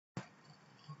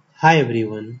Hi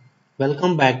everyone,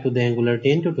 welcome back to the Angular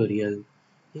 10 tutorial.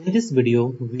 In this video,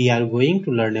 we are going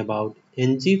to learn about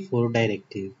ngFor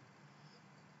directive.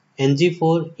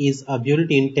 ngFor is a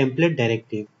built-in template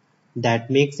directive that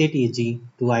makes it easy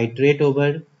to iterate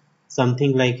over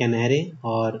something like an array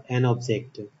or an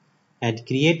object and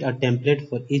create a template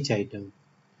for each item.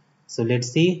 So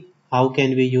let's see how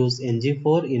can we use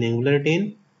ngFor in Angular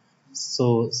 10.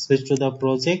 So switch to the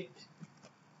project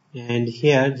and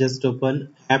here just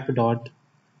open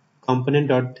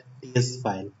app.component.ts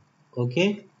file.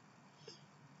 Okay,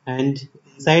 and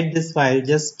inside this file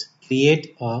just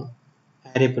create a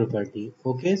array property.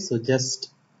 Okay, so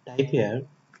just type here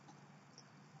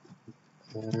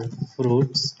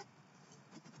fruits.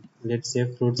 Let's say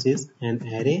fruits is an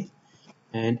array,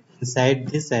 and inside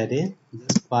this array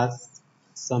just pass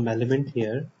some element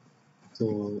here.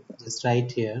 So just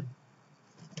write here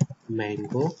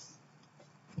mango,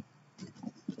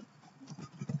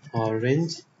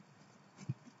 orange,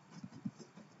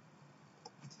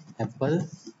 apple,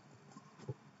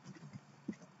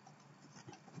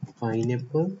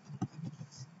 pineapple,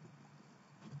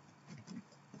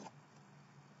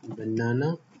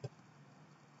 banana.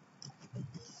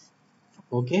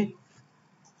 Okay,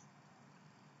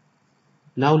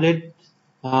 now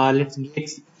let's get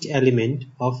each element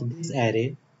of this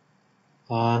array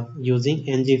using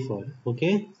ngFor.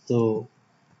 Okay, so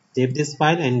save this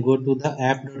file and go to the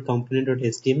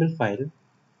app.component.html file,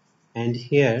 and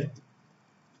here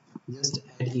just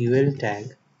add ul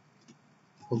tag.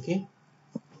 Okay,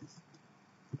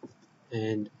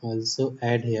 and also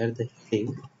add here the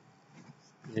heading.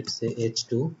 Let's say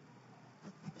h2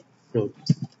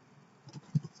 fruits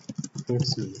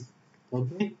name.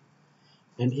 Okay,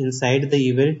 and inside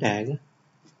the ul tag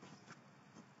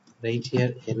right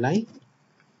here li,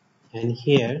 and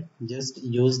here just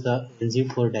use the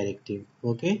ngFor directive.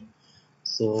 Okay,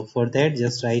 so for that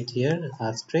just write here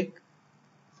asterisk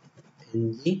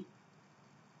ngFor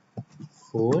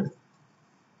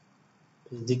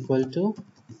is equal to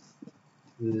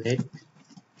let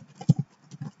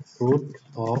fruit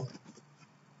of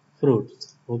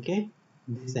fruits. Okay,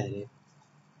 this array.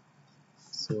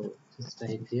 So just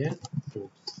write here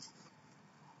fruits.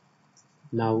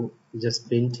 Now just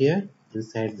print here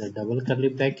inside the double curly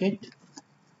bracket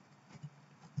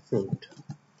fruit.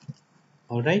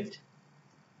 Alright,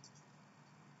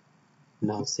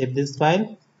 now save this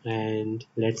file and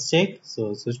let's check.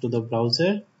 So switch to the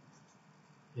browser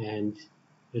and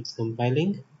it's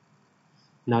compiling.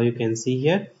 Now you can see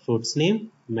here fruits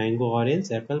name mango,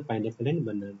 orange, apple, pineapple and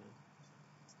banana.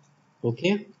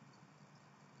 Okay,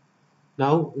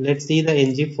 now let's see the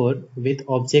ngFor with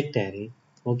object array.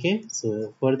 Okay,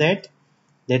 so for that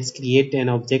let's create an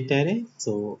object array.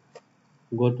 So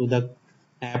go to the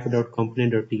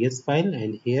app.component.ts file,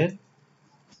 and here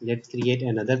let's create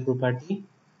another property.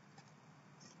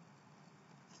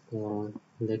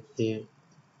 Let's say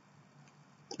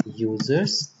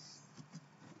users,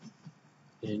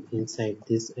 and inside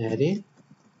this array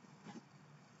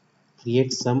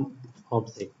create some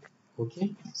object.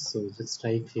 Okay, so just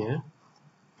write here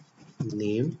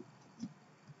name.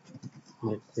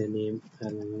 Let's say name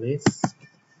Alice,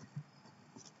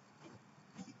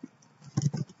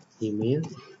 email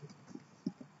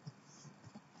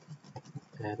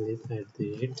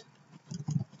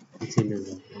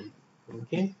alice@gmail.com.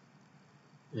 Okay,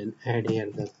 and add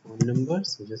here the phone number.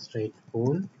 So just write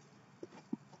phone.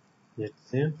 Let's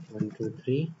say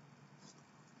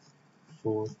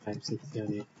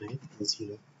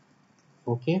 12345678910.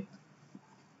 Okay,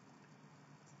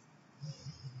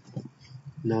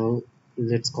 now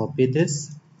let's copy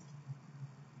this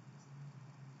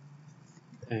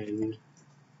and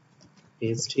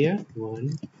paste here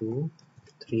 1 2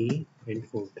 3 and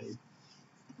 4 times.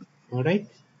 All right,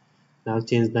 now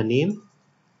change the name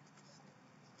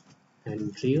and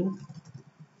Andrew,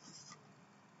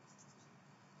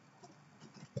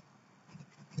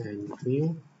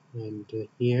 and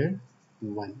here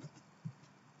 1.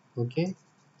 Okay,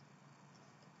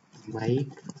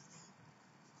 Mike,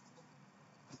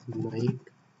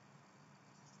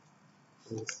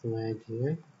 also add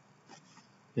here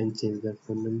and change the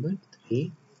phone number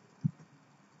 3,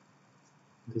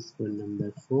 this one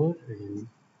number 4, and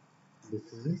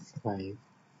this one is 5.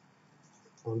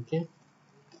 Okay,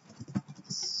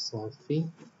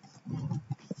 Sophie,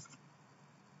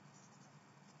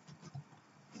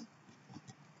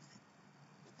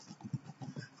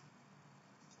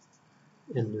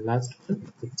 and last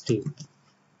one 16.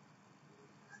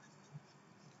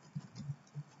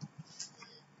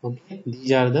 Okay,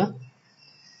 these are the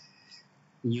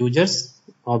users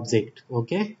object.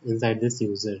 Okay, inside this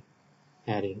user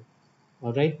array.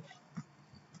 Alright.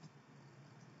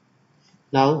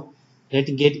 Now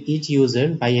let's get each user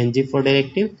by ngFor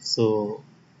directive. So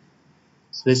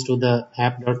switch to the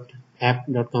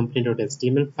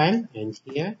app.company.html file, and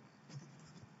here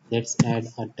let's add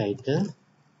a title,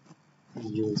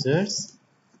 users,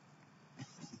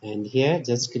 and here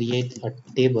just create a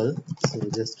table. So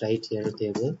just write here a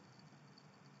table,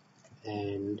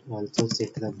 and also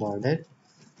set the border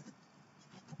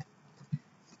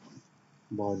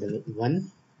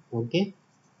 1. Okay,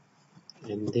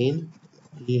 and then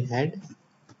we head,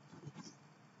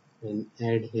 and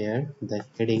add here the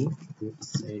heading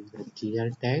inside the tr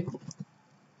tag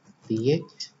th.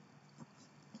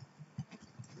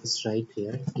 Just write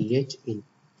here th in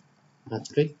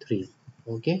asterisk 3.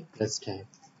 Okay, plus tag.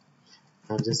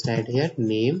 Now just add here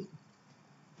name,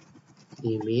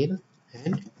 email,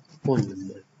 and phone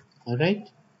number. Alright.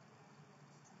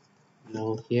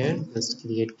 Now here just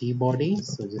create t-body.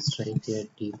 So just write here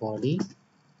t-body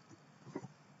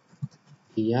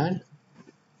tr.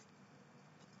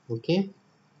 Okay,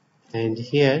 and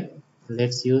here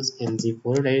let's use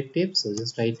ngFor directive. So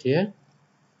just write here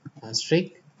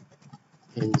asterisk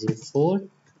ngFor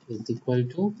is equal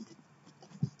to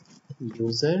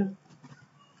user,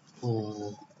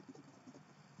 uh,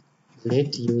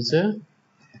 let user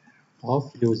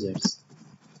of users.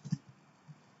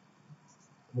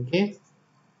 Okay,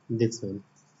 this one.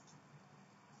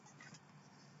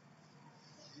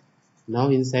 Now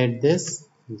inside this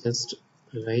just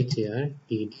write here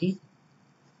td,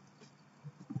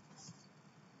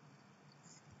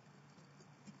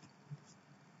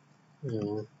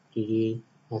 td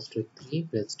asterisk 3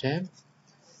 plus tab.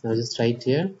 Now just write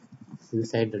here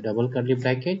inside the double curly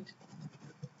bracket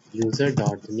user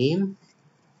dot name,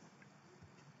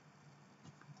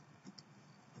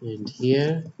 and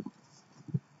here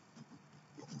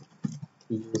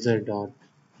user dot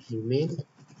email,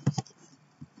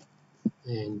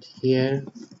 and here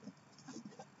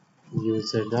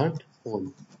user dot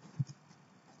phone.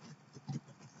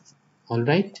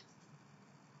 Alright,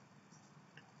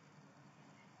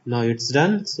 now it's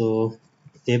done. So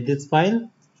save this file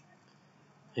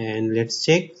and let's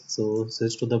check. So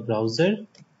switch to the browser,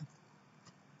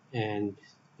 and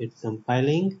it's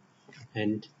compiling,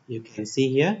 and you can see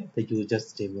here the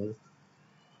users table,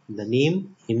 the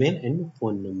name, email, and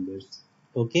phone numbers.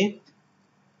 Okay,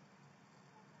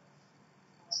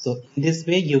 so in this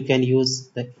way you can use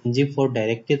the ngFor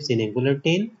directives in Angular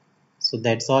 10. So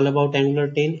that's all about Angular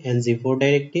 10 ngFor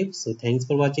directives. So thanks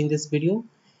for watching this video,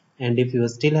 and if you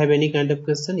still have any kind of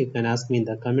question, you can ask me in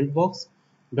the comment box.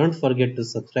 Don't forget to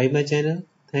subscribe my channel.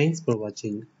 Thanks for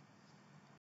watching.